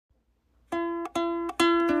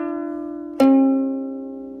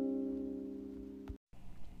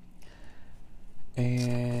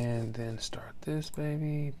Start this,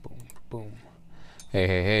 baby. Boom, boom.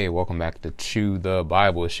 Hey, welcome back to Chew the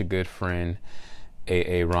Bible. It's your good friend,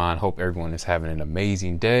 A.A. Ron. Hope everyone is having an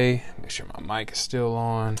amazing day. Make sure my mic is still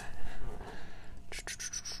on.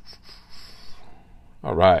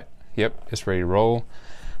 All right. Yep, it's ready to roll.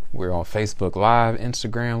 We're on Facebook Live,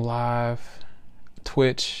 Instagram Live,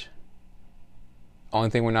 Twitch.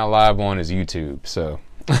 Only thing we're not live on is YouTube. So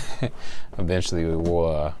eventually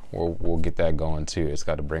we'll get that going too. It's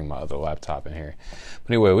got to bring my other laptop in here.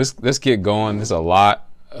 But anyway, let's get going. There's a lot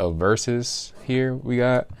of verses here we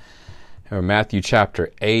got. Matthew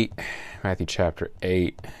chapter 8.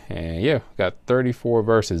 And yeah, we got 34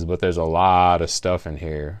 verses, but there's a lot of stuff in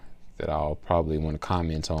here that I'll probably want to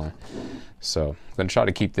comment on. So I'm going to try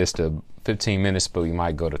to keep this to 15 minutes, but we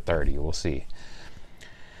might go to 30. We'll see.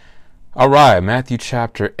 All right, Matthew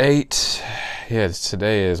chapter 8. Yes,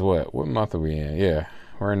 today is what month are we in? Yeah,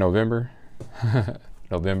 we're in November.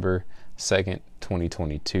 November 2nd,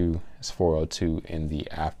 2022. It's 4:02 in the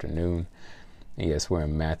afternoon. And yes, we're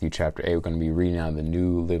in Matthew chapter 8. We're going to be reading out of the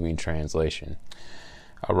New Living Translation.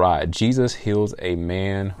 All right, Jesus heals a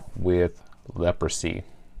man with leprosy.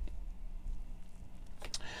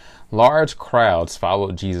 Large crowds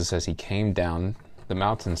followed Jesus as he came down the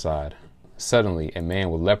mountainside. Suddenly, a man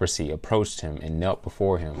with leprosy approached him and knelt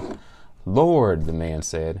before him. "Lord," the man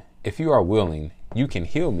said, "if you are willing, you can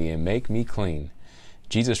heal me and make me clean."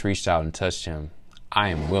 Jesus reached out and touched him. "I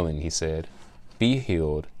am willing," he said. "Be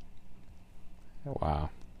healed." Wow.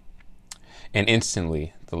 And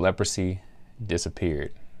instantly, the leprosy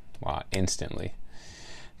disappeared. Wow, instantly.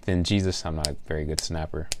 Then Jesus, I'm not a very good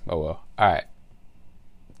snapper. Oh well. All right.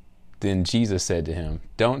 Then Jesus said to him,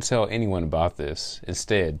 "Don't tell anyone about this.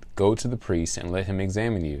 Instead, go to the priest and let him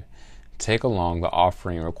examine you. Take along the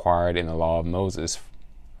offering required in the law of Moses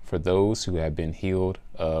for those who have been healed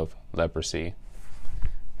of leprosy."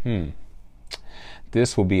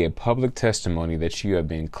 This will be a public testimony that you have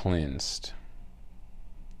been cleansed.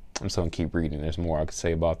 I'm just going to keep reading. There's more I could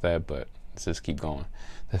say about that, but let's just keep going.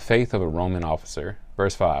 The faith of a Roman officer.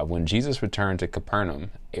 Verse 5. When Jesus returned to Capernaum,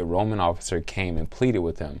 a Roman officer came and pleaded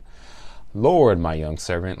with him. Lord, my young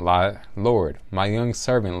servant lies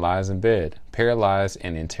in bed, paralyzed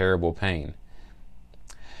and in terrible pain."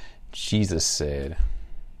 Jesus said,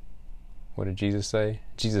 what did Jesus say?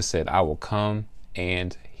 Jesus said, "I will come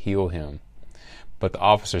and heal him." But the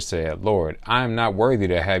officer said, "Lord, I am not worthy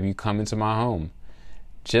to have you come into my home.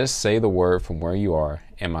 Just say the word from where you are,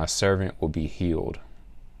 and my servant will be healed."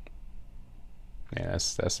 Yeah,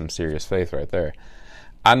 that's some serious faith right there.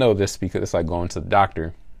 I know this because it's like going to the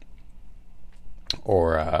doctor,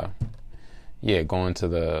 or going to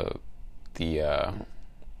the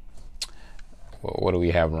what do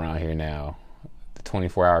we have around here now? The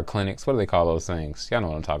 24-hour clinics. What do they call those things? Y'all know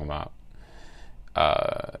what I'm talking about.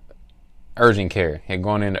 Urgent care. And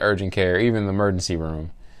going into urgent care, even the emergency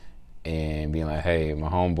room, and being like, "Hey, my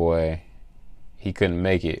homeboy, he couldn't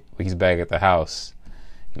make it. He's back at the house,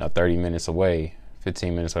 30 minutes away,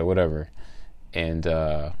 15 minutes away, whatever. And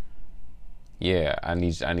I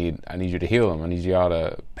need you to heal him. I need y'all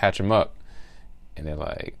to patch him up." And they're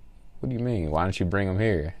like, "What do you mean? Why don't you bring him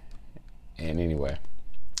here?" And anyway,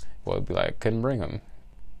 well, it'd be like, "Couldn't bring him."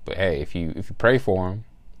 But hey, if you pray for him,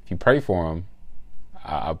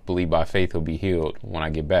 I believe by faith he'll be healed when I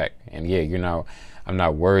get back. And yeah, I'm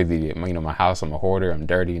not worthy. My house, I'm a hoarder. I'm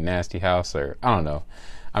dirty, nasty house, or I don't know.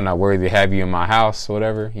 I'm not worthy to have you in my house, or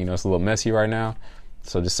whatever. It's a little messy right now.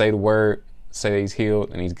 So just say the word, say that he's healed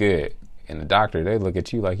and he's good. And the doctor, they look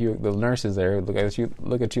at you like the nurses there look at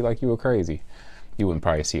you like you were crazy. You wouldn't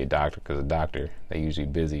probably see a doctor because a doctor, they usually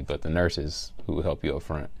busy, but the nurses who help you up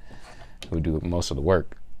front, who do most of the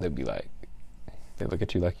work, they look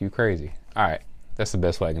at you like you crazy. All right. That's the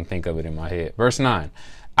best way I can think of it in my head. Verse 9.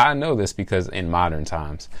 I know this because I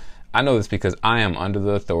am under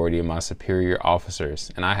the authority of my superior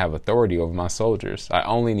officers, and I have authority over my soldiers. I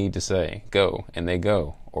only need to say, "Go," and they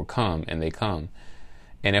go, or "Come," and they come.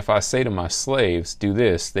 And if I say to my slaves, "Do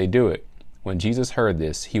this," they do it. When Jesus heard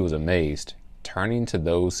this, he was amazed. Turning to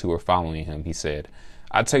those who were following him, he said,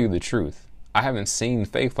 "I tell you the truth. I haven't seen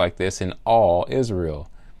faith like this in all Israel.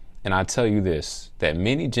 And I tell you this, that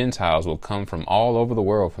many Gentiles will come from all over the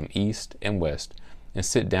world, from east and west, and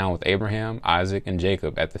sit down with Abraham, Isaac, and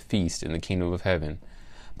Jacob at the feast in the kingdom of heaven.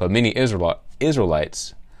 But many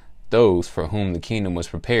Israelites, those for whom the kingdom was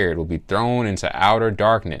prepared, will be thrown into outer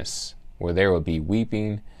darkness, where there will be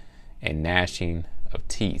weeping and gnashing of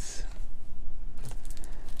teeth."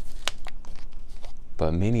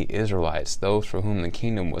 But many Israelites, those for whom the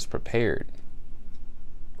kingdom was prepared.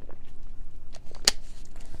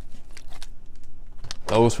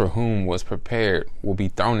 Those for whom was prepared will be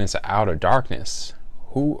thrown into outer darkness.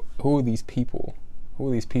 Who are these people? Who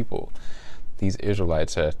are these people? These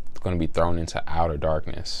Israelites are going to be thrown into outer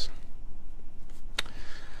darkness.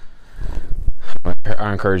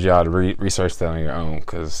 I encourage y'all to research that on your own,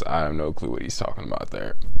 because I have no clue what he's talking about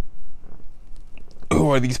there. Who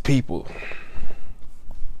are these people?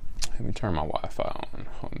 Let me turn my Wi-Fi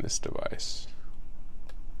on this device.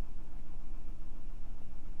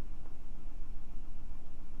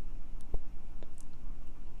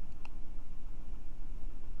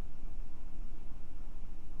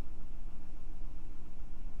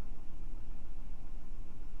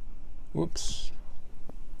 Whoops.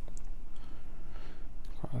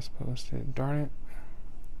 Cross posted. Darn it.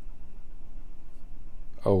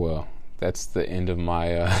 Oh well. That's the end of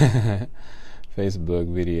my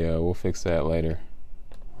Facebook video. We'll fix that later.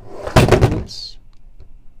 Oops.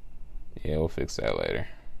 Yeah, we'll fix that later.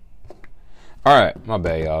 Alright, my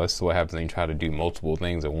bad, y'all. This is what happens when you try to do multiple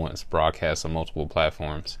things at once. Broadcast on multiple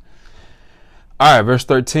platforms. Alright, verse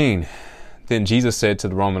 13. Then Jesus said to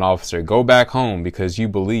the Roman officer, "Go back home because you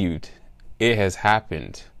believed it has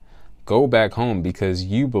happened." Go back home because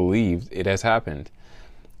you believed it has happened.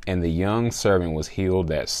 And the young servant was healed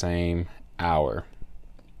that same hour.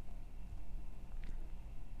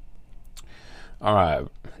 All right,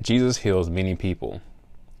 Jesus heals many people.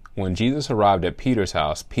 When Jesus arrived at Peter's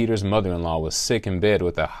house, Peter's mother-in-law was sick in bed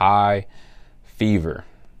with a high fever.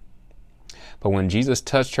 But when Jesus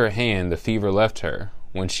touched her hand, the fever left her.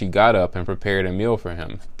 When she got up and prepared a meal for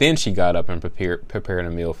him, prepared a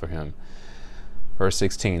meal for him. Verse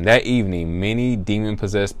 16, that evening, many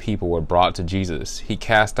demon-possessed people were brought to Jesus. He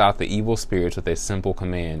cast out the evil spirits with a simple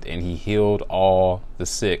command, and he healed all the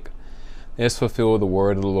sick. This fulfilled the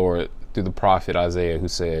word of the Lord through the prophet Isaiah, who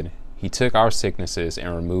said, "He took our sicknesses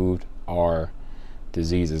and removed our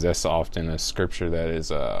diseases." That's often a scripture that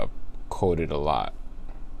is quoted a lot.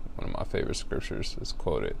 One of my favorite scriptures is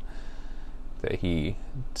quoted, that he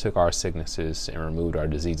took our sicknesses and removed our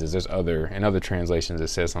diseases. There's in other translations it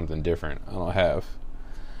says something different. I don't have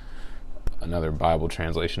another Bible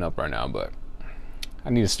translation up right now, but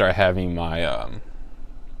I need to start having my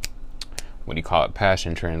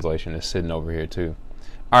Passion Translation is sitting over here too.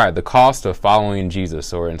 All right, the cost of following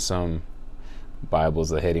Jesus, or in some Bibles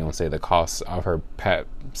the heading will say the cost. I've heard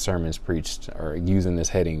sermons preached or using this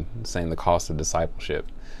heading, saying the cost of discipleship.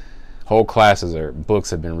 Whole classes or books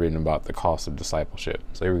have been written about the cost of discipleship.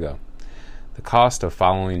 So here we go. The cost of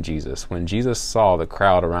following Jesus. When Jesus saw the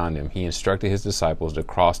crowd around him, he instructed his disciples to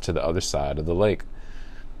cross to the other side of the lake.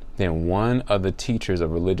 Then one of the teachers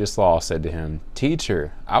of religious law said to him,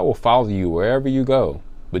 "Teacher, I will follow you wherever you go."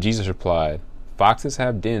 But Jesus replied, "Foxes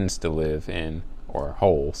have dens to live in, or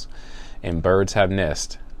holes, and birds have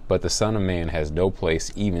nests, but the Son of Man has no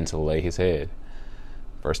place even to lay his head."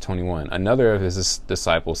 Verse 21, another of his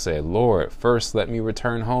disciples said, "Lord, first let me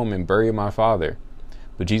return home and bury my father."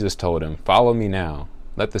 But Jesus told him, "Follow me now.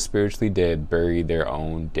 Let the spiritually dead bury their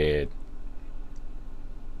own dead."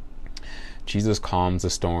 Jesus calms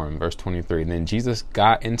the storm. Verse 23, then Jesus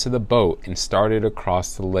got into the boat and started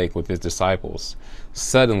across the lake with his disciples.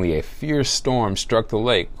 Suddenly a fierce storm struck the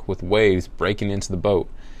lake, with waves breaking into the boat.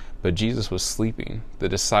 But Jesus was sleeping. The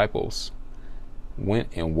disciples went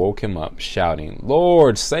and woke him up, shouting,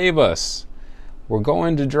 "Lord, save us! We're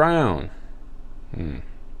going to drown."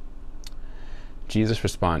 Jesus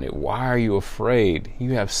responded, "Why are you afraid?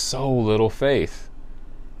 You have so little faith."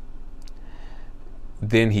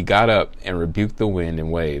 Then he got up and rebuked the wind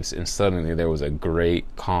and waves, and suddenly there was a great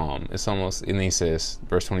calm. And he says,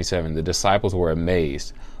 verse 27, the disciples were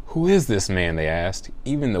amazed. "Who is this man?" they asked.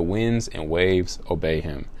 "Even the winds and waves obey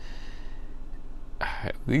him."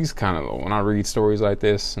 These when I read stories like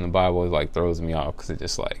this in the Bible, it throws me off, because it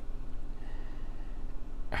just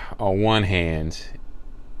on one hand,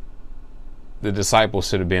 the disciples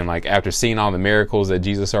should have been after seeing all the miracles that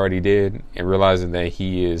Jesus already did and realizing that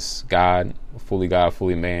he is God, fully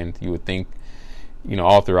man, you would think,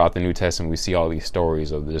 all throughout the New Testament, we see all these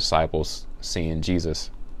stories of the disciples seeing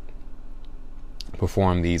Jesus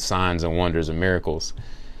perform these signs and wonders and miracles.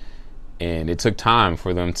 And it took time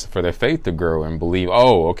for for their faith to grow and believe,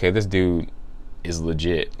 oh, okay, this dude is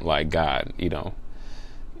legit, like God,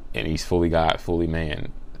 and he's fully God, fully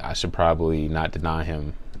man. I should probably not deny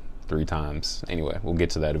him 3 times. Anyway, we'll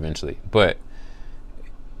get to that eventually. But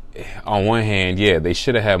on one hand, yeah, they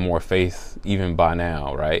should have had more faith even by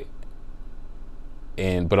now, right?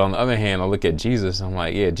 But on the other hand, I look at Jesus, I'm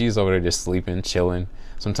like, yeah, Jesus over there just sleeping, chilling.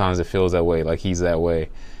 Sometimes it feels that way, like he's that way.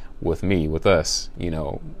 with us,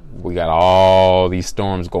 we got all these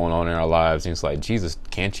storms going on in our lives. And it's like, Jesus,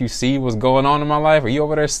 can't you see what's going on in my life? Are you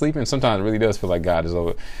over there sleeping? Sometimes it really does feel like God is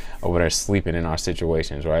over there sleeping in our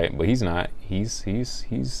situations, right? But he's not. He's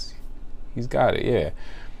got it, yeah.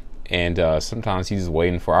 And sometimes he's just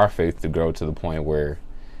waiting for our faith to grow to the point where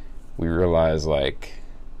we realize, like,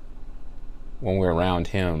 when we're around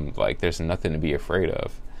him, like, there's nothing to be afraid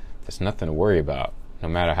of. There's nothing to worry about, no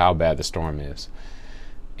matter how bad the storm is.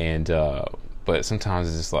 And but sometimes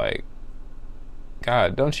it's just like,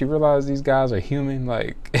 God, don't you realize these guys are human?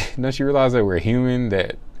 Like, don't you realize that we're human?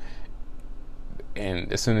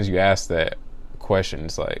 And as soon as you ask that question,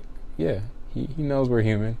 it's like, yeah, he knows we're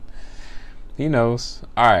human. He knows.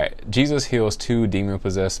 All right, Jesus heals 2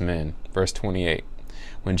 demon-possessed men. Verse 28.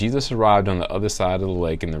 When Jesus arrived on the other side of the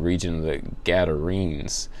lake in the region of the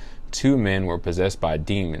Gadarenes, 2 men were possessed by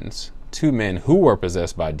demons. 2 men who were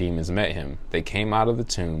possessed by demons met him. They came out of the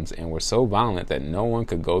tombs and were so violent that no one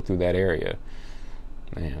could go through that area.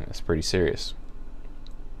 Man, that's pretty serious.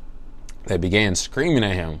 They began screaming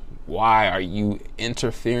at him, "Why are you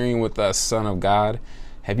interfering with us, Son of God?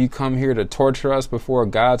 Have you come here to torture us before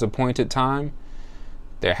God's appointed time?"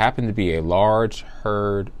 There happened to be a large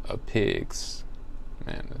herd of pigs.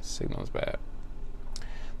 Man, the signal is bad.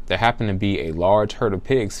 There happened to be a large herd of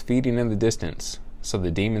pigs feeding in the distance. So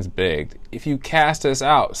the demons begged, "If you cast us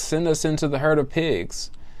out, send us into the herd of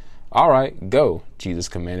pigs." "All right, go," Jesus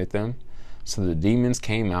commanded them. So the demons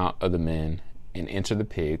came out of the men and entered the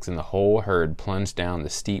pigs, and the whole herd plunged down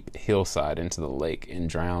the steep hillside into the lake and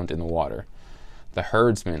drowned in the water. The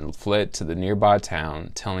herdsmen fled to the nearby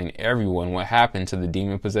town, telling everyone what happened to the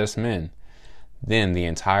demon-possessed men. Then the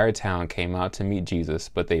entire town came out to meet Jesus,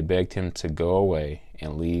 but they begged him to go away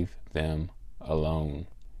and leave them alone.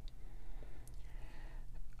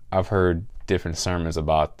 I've heard different sermons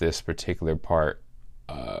about this particular part.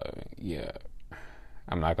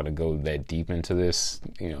 I'm not going to go that deep into this.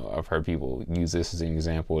 I've heard people use this as an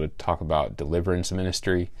example to talk about deliverance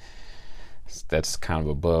ministry. That's kind of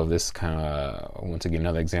above this kind of, I want to give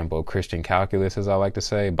another example of Christian calculus, as I like to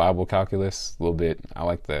say, Bible calculus, a little bit. I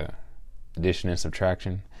like the addition and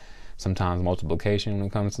subtraction, sometimes multiplication when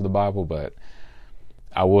it comes to the Bible. But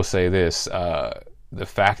I will say this, the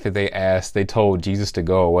fact that they told Jesus to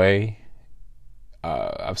go away,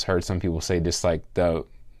 I've heard some people say this, like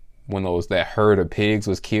when that herd of pigs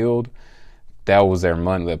was killed, that was their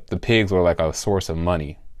money. The pigs were like a source of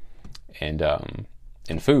money and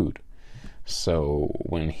food. So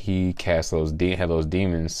when he had those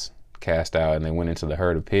demons cast out and they went into the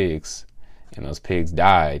herd of pigs and those pigs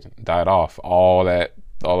died off, all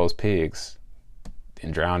those pigs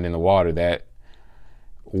and drowned in the water, that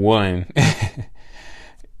one,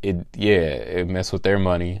 it messed with their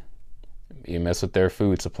money. It messed with their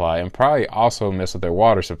food supply and probably also messed with their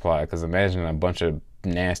water supply. Because imagine a bunch of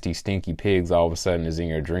nasty, stinky pigs all of a sudden is in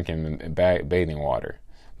here drinking bathing water.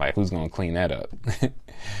 Like, who's going to clean that up?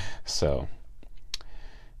 So,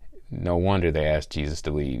 no wonder they asked Jesus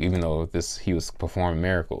to leave, even though he was performing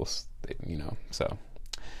miracles, So,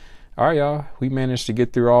 all right, y'all. We managed to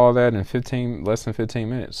get through all that in less than 15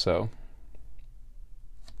 minutes. So,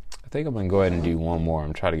 I think I'm going to go ahead and do one more.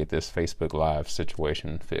 I'm trying to get this Facebook Live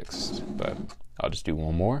situation fixed, but I'll just do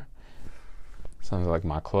one more. Sounds like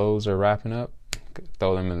my clothes are wrapping up.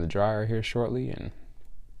 Throw them in the dryer here shortly. And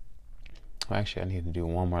actually, I need to do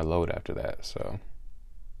one more load after that. So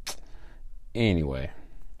anyway,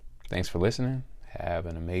 thanks for listening. Have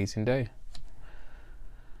an amazing day.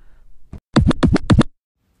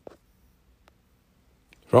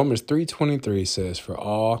 Romans 3:23 says, "For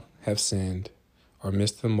all have sinned or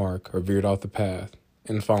missed the mark or veered off the path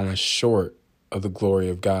and fallen short of the glory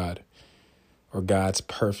of God," or God's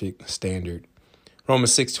perfect standard.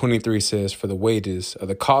 Romans 6:23 says, "For the wages of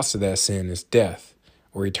the cost of that sin is death,"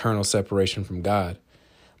 or eternal separation from God.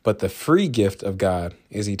 "But the free gift of God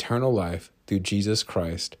is eternal life through Jesus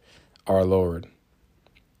Christ our Lord."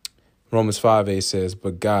 Romans 5:8 says,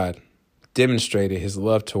 "But God demonstrated his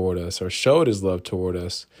love toward us," or showed his love toward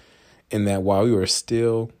us, "in that while we were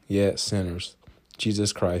still yet sinners,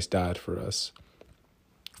 Jesus Christ died for us."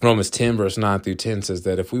 Romans 10 verse 9 through 10 says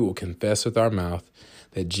that if we will confess with our mouth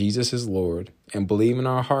that Jesus is Lord and believe in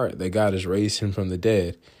our heart that God has raised him from the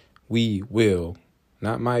dead, we will,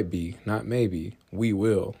 not might be, not maybe, we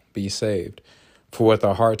will be saved. For with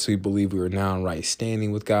our hearts we believe we are now in right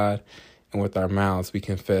standing with God, and with our mouths we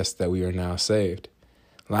confess that we are now saved.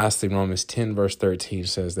 Lastly, Romans 10 verse 13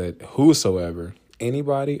 says that whosoever,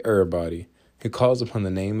 anybody, everybody, who calls upon the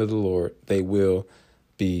name of the Lord, they will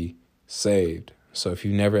be saved. So if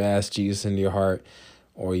you've never asked Jesus into your heart,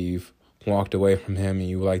 or you've walked away from him and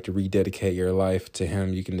you would like to rededicate your life to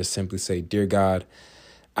him, you can just simply say, Dear God,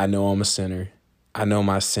 I know I'm a sinner. I know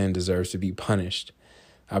my sin deserves to be punished.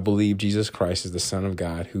 I believe Jesus Christ is the Son of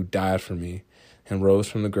God who died for me and rose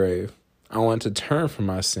from the grave. I want to turn from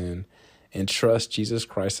my sin and trust Jesus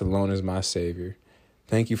Christ alone as my Savior.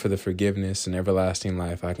 Thank you for the forgiveness and everlasting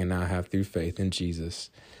life I can now have through faith in Jesus.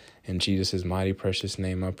 In Jesus' mighty precious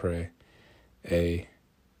name I pray.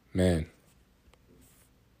 Amen.